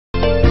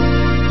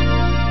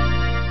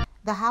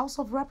The House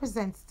of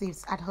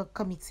Representatives ad hoc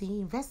committee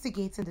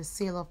investigating the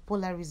sale of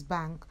Polaris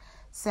Bank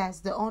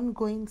says the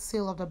ongoing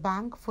sale of the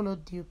bank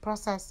followed due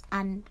process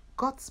and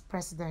got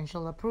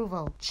presidential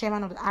approval.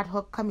 Chairman of the ad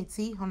hoc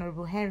committee,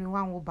 Honorable Henry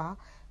Wanwoba,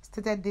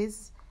 stated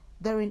this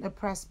during a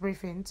press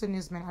briefing to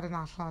newsmen at the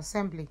National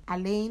Assembly,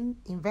 allaying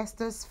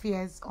investors'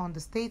 fears on the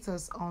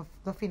status of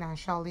the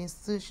financial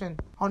institution.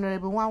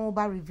 Honorable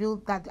Wanwoba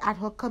revealed that the ad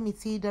hoc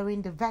committee,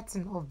 during the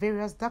vetting of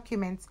various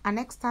documents and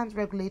extant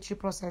regulatory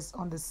process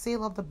on the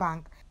sale of the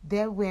bank,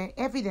 there were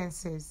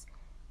evidences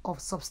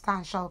of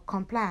substantial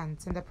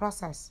compliance in the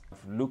process.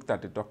 I've looked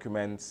at the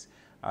documents,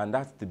 and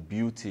that's the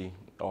beauty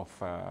of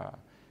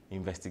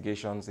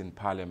investigations in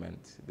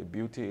Parliament. The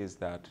beauty is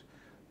that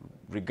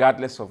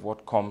regardless of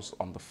what comes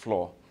on the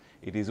floor,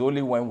 it is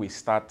only when we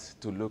start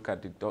to look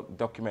at the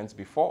documents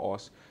before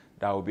us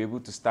that we'll be able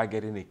to start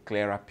getting a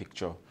clearer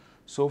picture.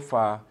 So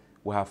far,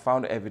 we have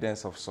found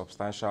evidence of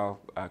substantial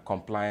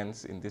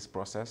compliance in this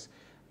process.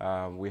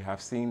 We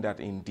have seen that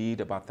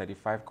indeed about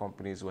 35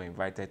 companies were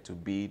invited to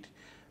bid,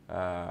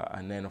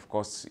 and then of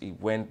course it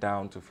went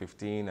down to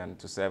 15 and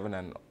to 7,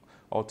 and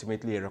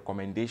ultimately a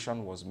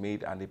recommendation was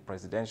made and a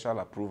presidential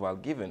approval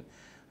given.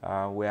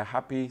 We are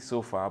happy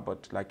so far,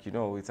 but like you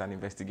know, it's an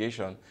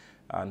investigation,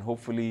 and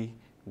hopefully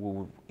we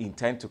will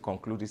intend to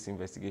conclude this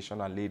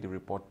investigation and lay the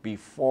report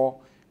before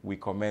we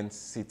commence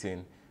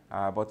sitting.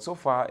 But so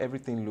far,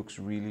 everything looks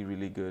really,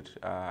 really good.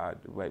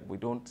 We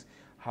don't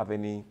have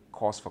any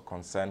cause for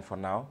concern for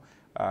now.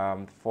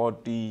 For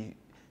the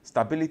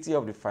stability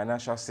of the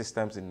financial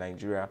systems in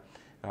Nigeria,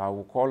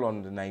 we'll call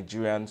on the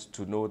Nigerians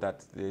to know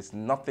that there's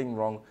nothing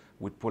wrong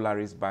with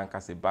Polaris Bank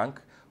as a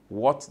bank.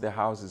 What the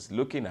House is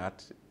looking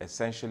at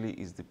essentially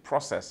is the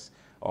process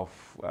of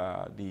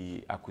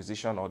the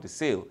acquisition or the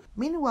sale.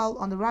 Meanwhile,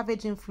 on the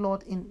ravaging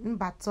flood in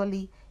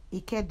Mbatoli,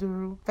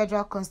 Ikeduru,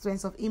 Federal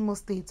Constituency of Imo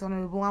State,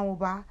 Honorable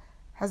Wanwoba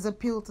has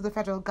appealed to the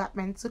federal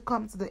government to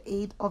come to the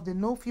aid of the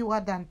no fewer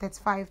than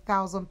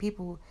 35,000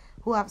 people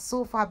who have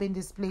so far been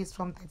displaced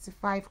from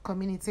 35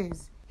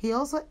 communities. He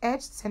also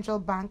urged Central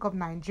Bank of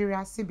Nigeria,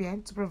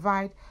 CBN, to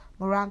provide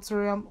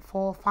moratorium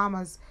for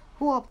farmers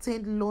who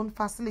obtained loan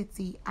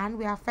facility and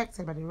were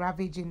affected by the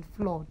ravaging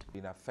flood.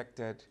 Been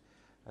affected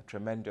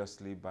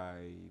tremendously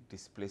by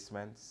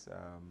displacements.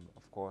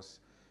 Of course,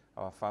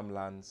 our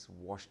farmlands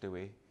washed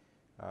away,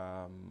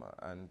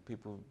 and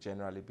people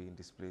generally being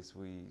displaced.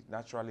 We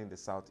naturally in the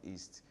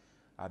southeast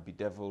are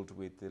bedeviled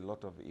with a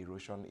lot of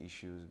erosion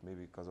issues,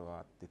 maybe because of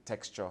the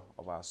texture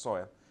of our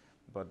soil.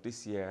 But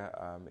this year,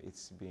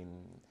 it's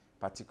been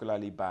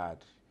particularly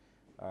bad.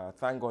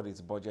 Thank God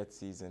it's budget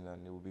season,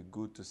 and it will be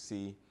good to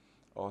see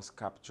us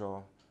capture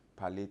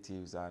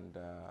palliatives and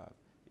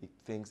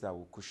things that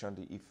will cushion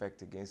the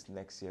effect against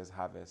next year's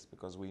harvest,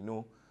 because we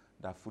know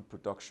that food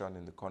production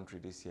in the country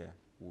this year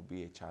will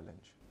be a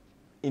challenge.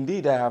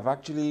 Indeed, I have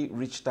actually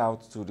reached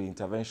out to the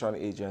intervention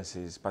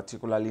agencies,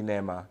 particularly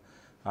NEMA.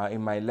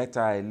 In my letter,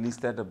 I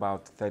listed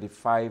about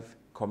 35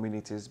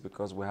 communities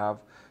because we have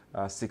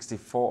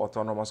 64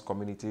 autonomous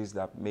communities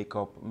that make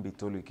up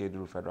Mbitolu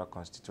Ikeduru Federal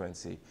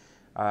Constituency.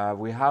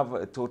 We have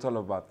a total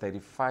of about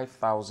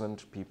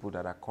 35,000 people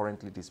that are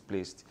currently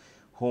displaced.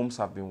 Homes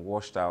have been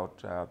washed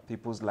out,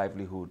 people's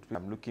livelihood.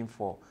 I'm looking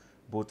for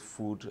both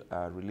food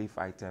relief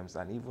items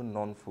and even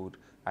non-food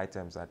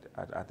items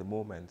at the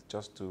moment,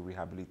 just to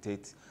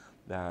rehabilitate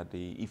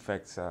the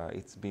effects.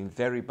 It's been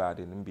very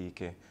bad in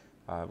Mbike,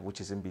 which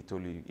is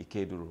Mbitolu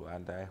Ikeduru,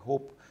 and I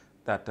hope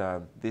that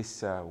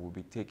this will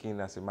be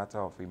taken as a matter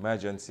of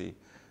emergency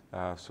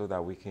so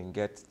that we can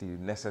get the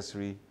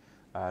necessary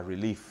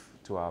relief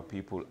to our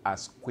people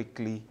as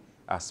quickly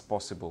as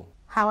possible.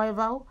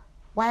 However,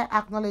 while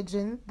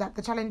acknowledging that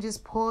the challenges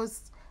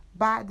posed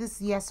by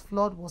this year's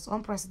flood was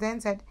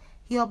unprecedented,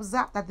 he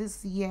observed that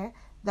this year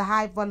the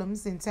high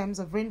volumes in terms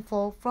of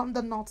rainfall from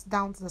the north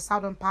down to the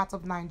southern part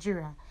of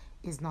Nigeria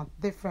is not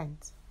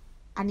different.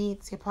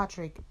 Anita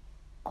Patrick,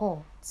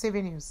 Core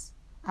TV News,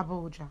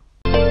 Abuja.